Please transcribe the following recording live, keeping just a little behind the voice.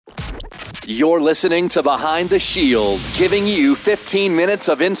You're listening to Behind the Shield, giving you 15 minutes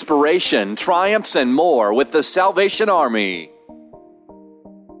of inspiration, triumphs, and more with the Salvation Army.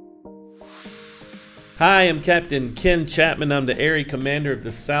 Hi, I'm Captain Ken Chapman. I'm the Area Commander of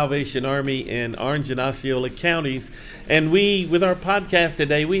the Salvation Army in Orange and Osceola counties. And with our podcast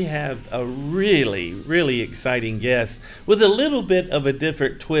today, we have a really exciting guest with a little bit of a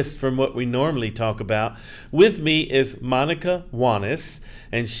different twist from what we normally talk about. With me is Monica Wanis,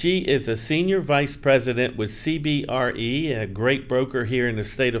 and she is a Senior Vice President with CBRE, a great broker here in the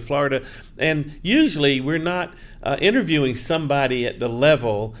state of Florida. And usually we're not interviewing somebody at the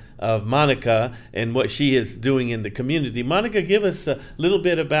level of Monica and what she is doing in the community. Monica, give us a little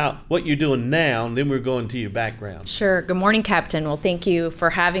bit about what you're doing now, and then we're going to your background. Sure. Good morning, Captain. Well, thank you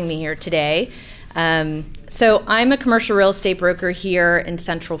for having me here today. So I'm a commercial real estate broker here in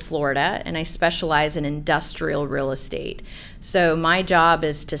Central Florida, and I specialize in industrial real estate. So my job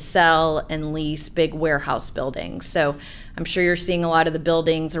is to sell and lease big warehouse buildings. So I'm sure you're seeing a lot of the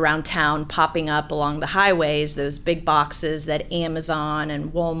buildings around town popping up along the highways, those big boxes that Amazon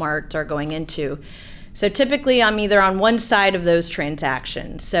and Walmart are going into. So typically I'm either on one side of those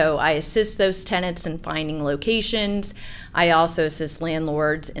transactions. So I assist those tenants in finding locations. I also assist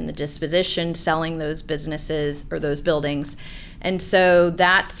landlords in the disposition, selling those businesses or those buildings. And so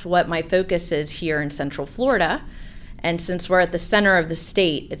that's what my focus is here in Central Florida. And since we're at the center of the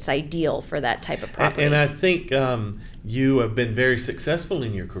state, it's ideal for that type of property. And I think you have been very successful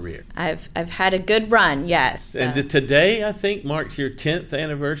in your career. I've had a good run, yes. And today, I think, marks your 10th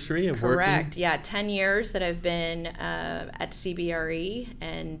anniversary of working. Correct. Yeah, 10 years that I've been at CBRE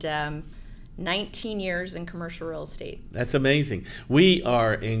and 19 years in commercial real estate. That's amazing. We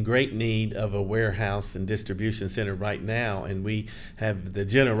are in great need of a warehouse and distribution center right now, and we have the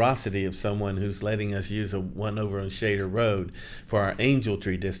generosity of someone who's letting us use one over on Shader Road for our Angel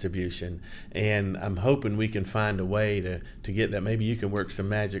Tree distribution. And I'm hoping we can find a way to get that. Maybe you can work some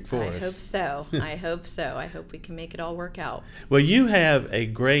magic for us. I hope so. I hope so. I hope we can make it all work out. Well, you have a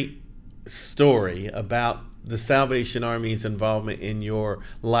great story about the Salvation Army's involvement in your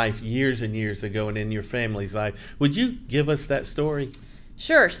life years and years ago and in your family's life. Would you give us that story?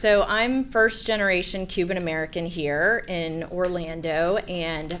 Sure. So I'm first generation Cuban American here in Orlando,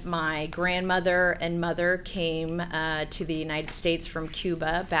 and my grandmother and mother came to the United States from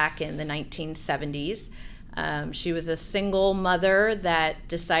Cuba back in the 1970s. She was a single mother that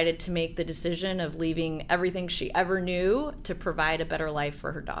decided to make the decision of leaving everything she ever knew to provide a better life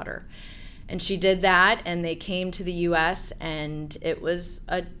for her daughter. And she did that, and they came to the U.S., and it was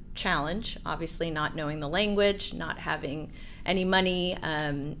a challenge, obviously not knowing the language, not having any money.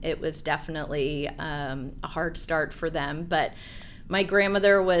 It was definitely a hard start for them. But my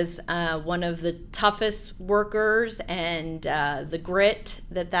grandmother was one of the toughest workers, and the grit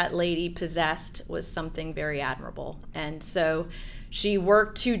that lady possessed was something very admirable. And so she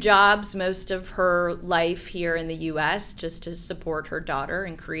worked 2 jobs most of her life here in the U.S. just to support her daughter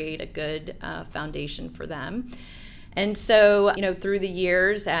and create a good foundation for them. And so, through the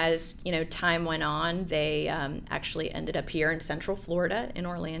years, as, time went on, they actually ended up here in Central Florida in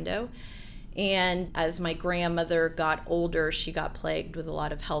Orlando. And as my grandmother got older, she got plagued with a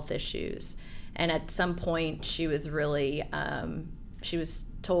lot of health issues. And at some point, she was really, she was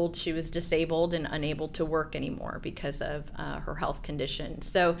told she was disabled and unable to work anymore because of her health condition.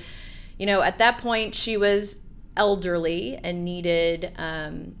 So, at that point, she was elderly and needed,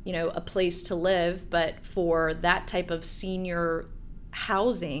 a place to live. But for that type of senior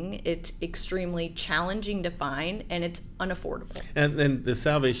housing, it's extremely challenging to find, and it's unaffordable. And then the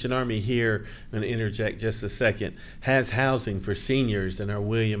Salvation Army here, I'm going to interject just a second, has housing for seniors in our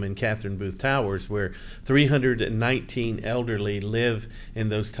William and Catherine Booth Towers, where 319 elderly live in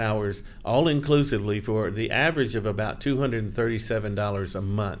those towers, all inclusively for the average of about $237 a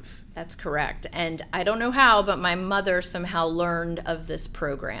month. That's correct. And I don't know how, but my mother somehow learned of this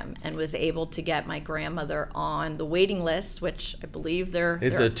program and was able to get my grandmother on the waiting list, which I believe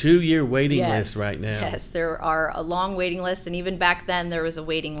it's a 2-year waiting list right now. Yes, there are a long waiting list, and even back then there was a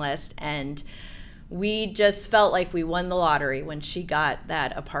waiting list, and we just felt like we won the lottery when she got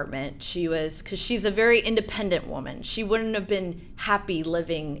that apartment. Because she's a very independent woman. She wouldn't have been happy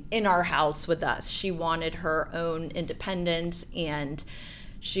living in our house with us. She wanted her own independence, and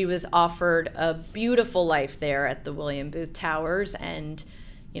she was offered a beautiful life there at the William Booth Towers. And,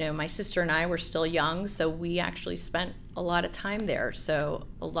 my sister and I were still young, so we actually spent a lot of time there. So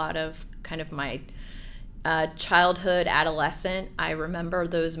a lot of kind of my childhood, adolescent, I remember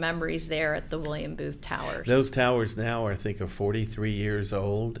those memories there at the William Booth Towers. Those towers now, I think, are 43 years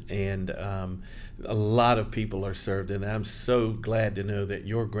old, and a lot of people are served. And I'm so glad to know that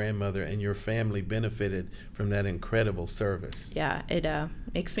your grandmother and your family benefited from that incredible service. Yeah, it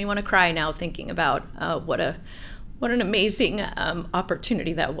makes me want to cry now thinking about what an amazing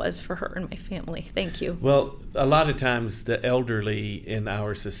opportunity that was for her and my family. Thank you. Well, a lot of times the elderly in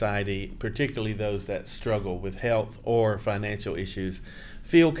our society, particularly those that struggle with health or financial issues,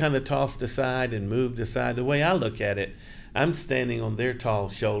 feel kind of tossed aside and moved aside. The way I look at it, I'm standing on their tall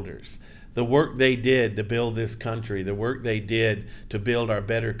shoulders. The work they did to build this country, the work they did to build our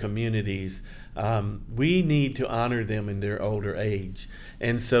better communities, we need to honor them in their older age.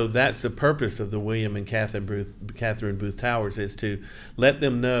 And so that's the purpose of the William and Catherine Booth Towers, is to let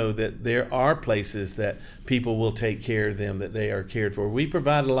them know that there are places that people will take care of them, that they are cared for. We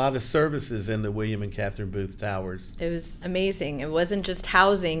provide a lot of services in the William and Catherine Booth Towers. It was amazing. It wasn't just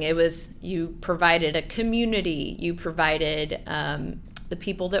housing. It was, you provided a community. You provided, the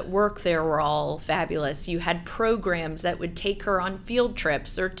people that work there were all fabulous. You had programs that would take her on field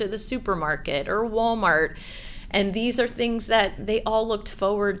trips or to the supermarket or Walmart. And these are things that they all looked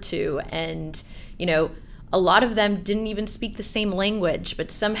forward to. And, you know, a lot of them didn't even speak the same language,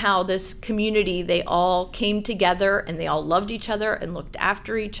 but somehow this community, they all came together and they all loved each other and looked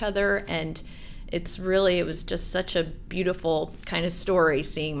after each other. And it was just such a beautiful kind of story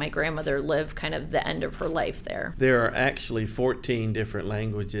seeing my grandmother live kind of the end of her life there. There are actually 14 different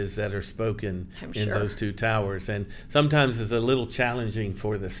languages that are spoken in those two towers, and sometimes it's a little challenging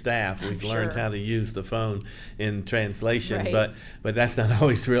for the staff. We've learned how to use the phone in translation, but that's not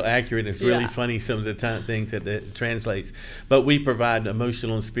always real accurate. It's really funny some of the things that it translates. But we provide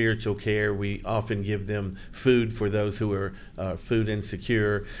emotional and spiritual care. We often give them food for those who are food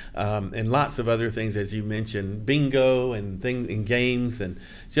insecure, and lots of other things, as you mentioned, bingo and games, and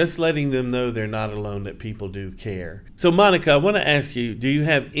just letting them know they're not alone, that people do care. So Monica, I want to ask you, do you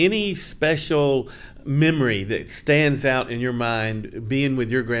have any special memory that stands out in your mind being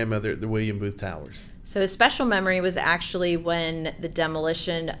with your grandmother at the William Booth Towers? So a special memory was actually when the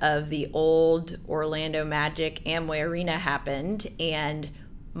demolition of the old Orlando Magic Amway Arena happened, and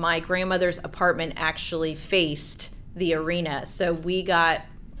my grandmother's apartment actually faced the arena. So we got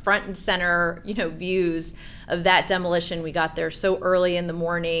front and center, views of that demolition. We got there so early in the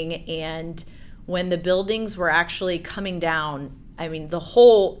morning, and when the buildings were actually coming down, I mean, the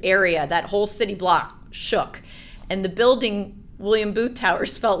whole area, that whole city block shook, and the building, William Booth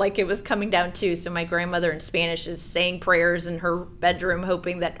Towers, felt like it was coming down too. So my grandmother in Spanish is saying prayers in her bedroom,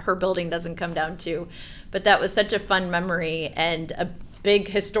 hoping that her building doesn't come down too. But that was such a fun memory and a big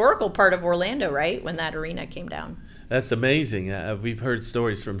historical part of Orlando, right, when that arena came down. That's amazing. We've heard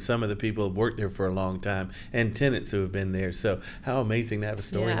stories from some of the people who worked there for a long time and tenants who have been there. So how amazing to have a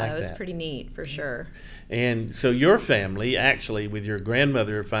story like that. Yeah, it was pretty neat, for sure. And so your family, actually, with your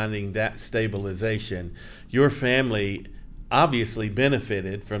grandmother finding that stabilization, your family obviously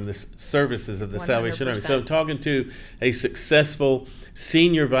benefited from the services of the 100%. Salvation Army. So I'm talking to a successful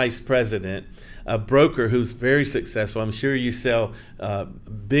senior vice president, a broker who's very successful. I'm sure you sell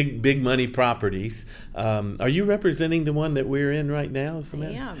big money properties. Are you representing the one that we're in right now,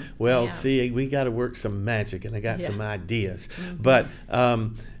 Samantha? I am. Well, see, we got to work some magic, and I got some ideas. Mm-hmm. But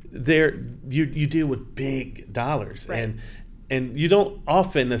you deal with big dollars, right. and you don't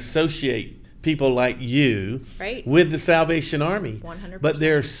often associate people like you with the Salvation Army. 100%. But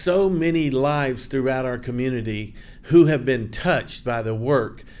there are so many lives throughout our community who have been touched by the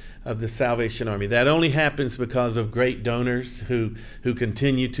work of the Salvation Army. That only happens because of great donors who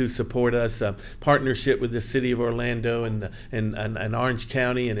continue to support us. Partnership with the city of Orlando and Orange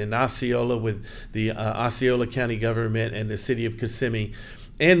County, and in Osceola with the Osceola County government and the city of Kissimmee.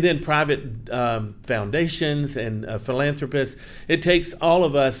 And then private foundations and philanthropists. It takes all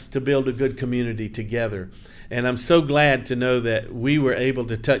of us to build a good community together. And I'm so glad to know that we were able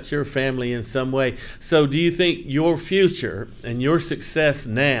to touch your family in some way. So do you think your future and your success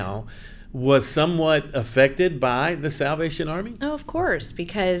now was somewhat affected by the Salvation Army? Oh, of course,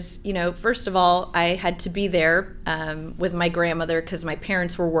 because, first of all, I had to be there with my grandmother because my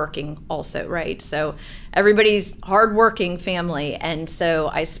parents were working also, right? So everybody's hardworking family. And so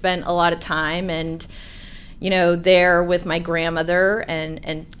I spent a lot of time and there with my grandmother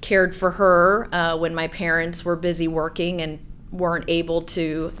and cared for her when my parents were busy working and weren't able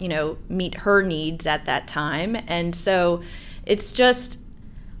to, meet her needs at that time. And so it's just,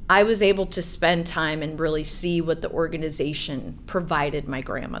 I was able to spend time and really see what the organization provided my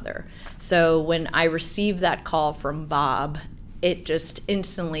grandmother. So when I received that call from Bob, it just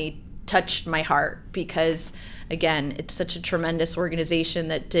instantly touched my heart because, again, it's such a tremendous organization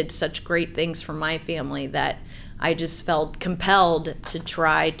that did such great things for my family that I just felt compelled to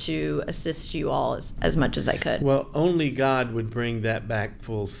try to assist you all as much as I could. Well, only God would bring that back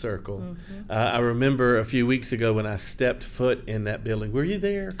full circle. I remember a few weeks ago when I stepped foot in that building. Were you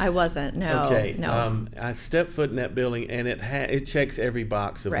there? I wasn't, no. Okay. No. I stepped foot in that building, and it checks every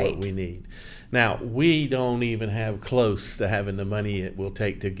box of Right. what we need. Now, we don't even have close to having the money it will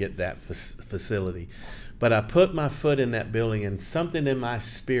take to get that facility. But I put my foot in that building, and something in my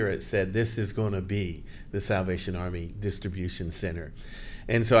spirit said, this is going to be the Salvation Army Distribution Center.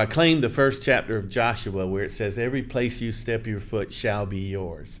 And so I claimed the first chapter of Joshua where it says, every place you step your foot shall be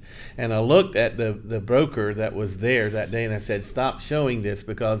yours. And I looked at the broker that was there that day, and I said, stop showing this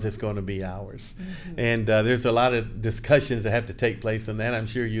because it's going to be ours. And there's a lot of discussions that have to take place on that. I'm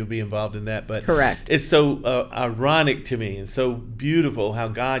sure you'll be involved in that. But Correct. It's so ironic to me and so beautiful how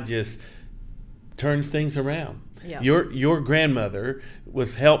God just turns things around. Yeah. Your grandmother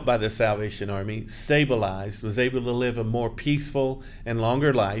was helped by the Salvation Army, stabilized, was able to live a more peaceful and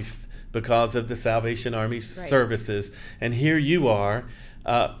longer life because of the Salvation Army services. And here you are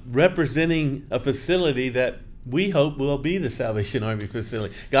representing a facility that we hope will be the Salvation Army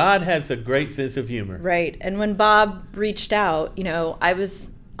facility. God has a great sense of humor. Right. And when Bob reached out, I was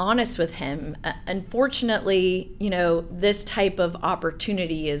honest with him. Unfortunately, this type of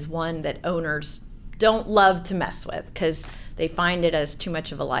opportunity is one that owners don't love to mess with because they find it as too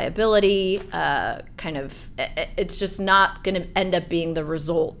much of a liability. It's just not going to end up being the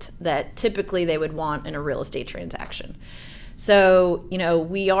result that typically they would want in a real estate transaction. So,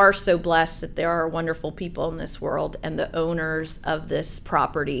 we are so blessed that there are wonderful people in this world, and the owners of this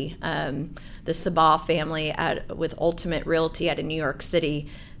property, the Sabah family with Ultimate Realty out of New York City,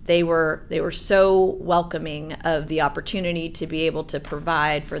 they were so welcoming of the opportunity to be able to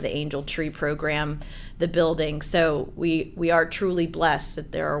provide for the Angel Tree program, the building. So we are truly blessed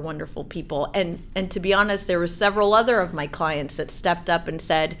that there are wonderful people. And to be honest, there were several other of my clients that stepped up and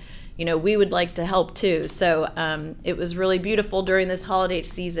said, we would like to help too. So it was really beautiful during this holiday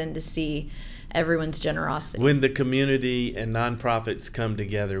season to see everyone's generosity. When the community and nonprofits come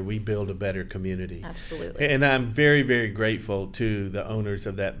together, we build a better community. Absolutely. And I'm very, very grateful to the owners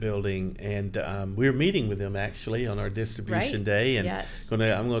of that building. And we're meeting with them actually on our distribution day. And yes. I'm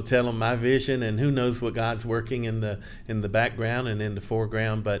going to tell them my vision, and who knows what God's working in the background and in the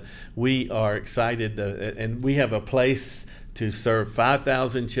foreground. But we are excited, and we have a place to serve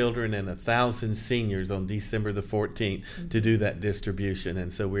 5,000 children and 1,000 seniors on December the 14th to do that distribution.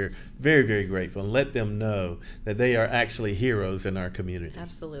 And so we're very, very grateful, and let them know that they are actually heroes in our community.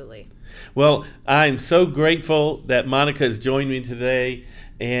 Absolutely. Well, I'm so grateful that Monica has joined me today,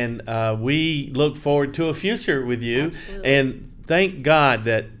 and we look forward to a future with you. Absolutely. And thank God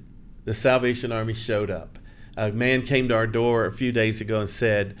that the Salvation Army showed up. A man came to our door a few days ago and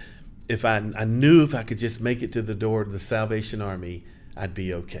said, if I knew if I could just make it to the door of the Salvation Army, I'd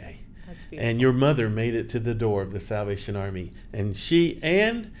be okay. That's beautiful. And your mother made it to the door of the Salvation Army, and she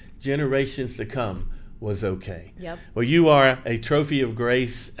and generations to come was okay. Yep. Well, you are a trophy of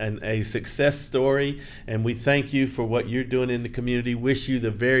grace and a success story, and we thank you for what you're doing in the community. Wish you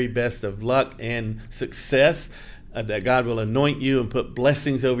the very best of luck and success. That God will anoint you and put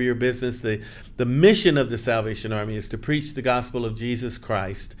blessings over your business. The mission of the Salvation Army is to preach the gospel of Jesus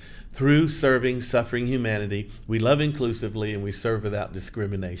Christ through serving suffering humanity. We love inclusively, and we serve without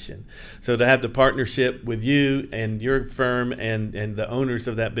discrimination. So to have the partnership with you and your firm and the owners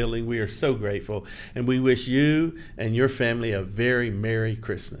of that building, we are so grateful. And we wish you and your family a very Merry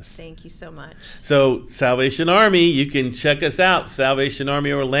Christmas. Thank you so much. So Salvation Army, you can check us out,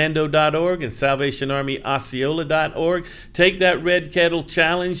 SalvationArmyOrlando.org and SalvationArmyOsceola.org. Take that Red Kettle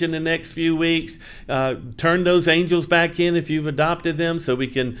Challenge in the next few weeks. Turn those angels back in if you've adopted them, so we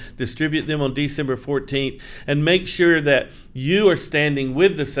can distribute them on December 14th. And make sure that you are standing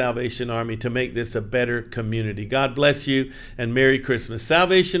with the Salvation Army to make this a better community. God bless you, and Merry Christmas.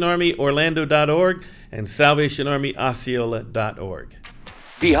 SalvationArmyOrlando.org and SalvationArmyOsceola.org.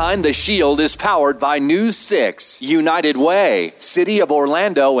 Behind the Shield is powered by News 6, United Way, City of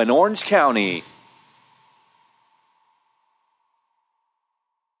Orlando and Orange County.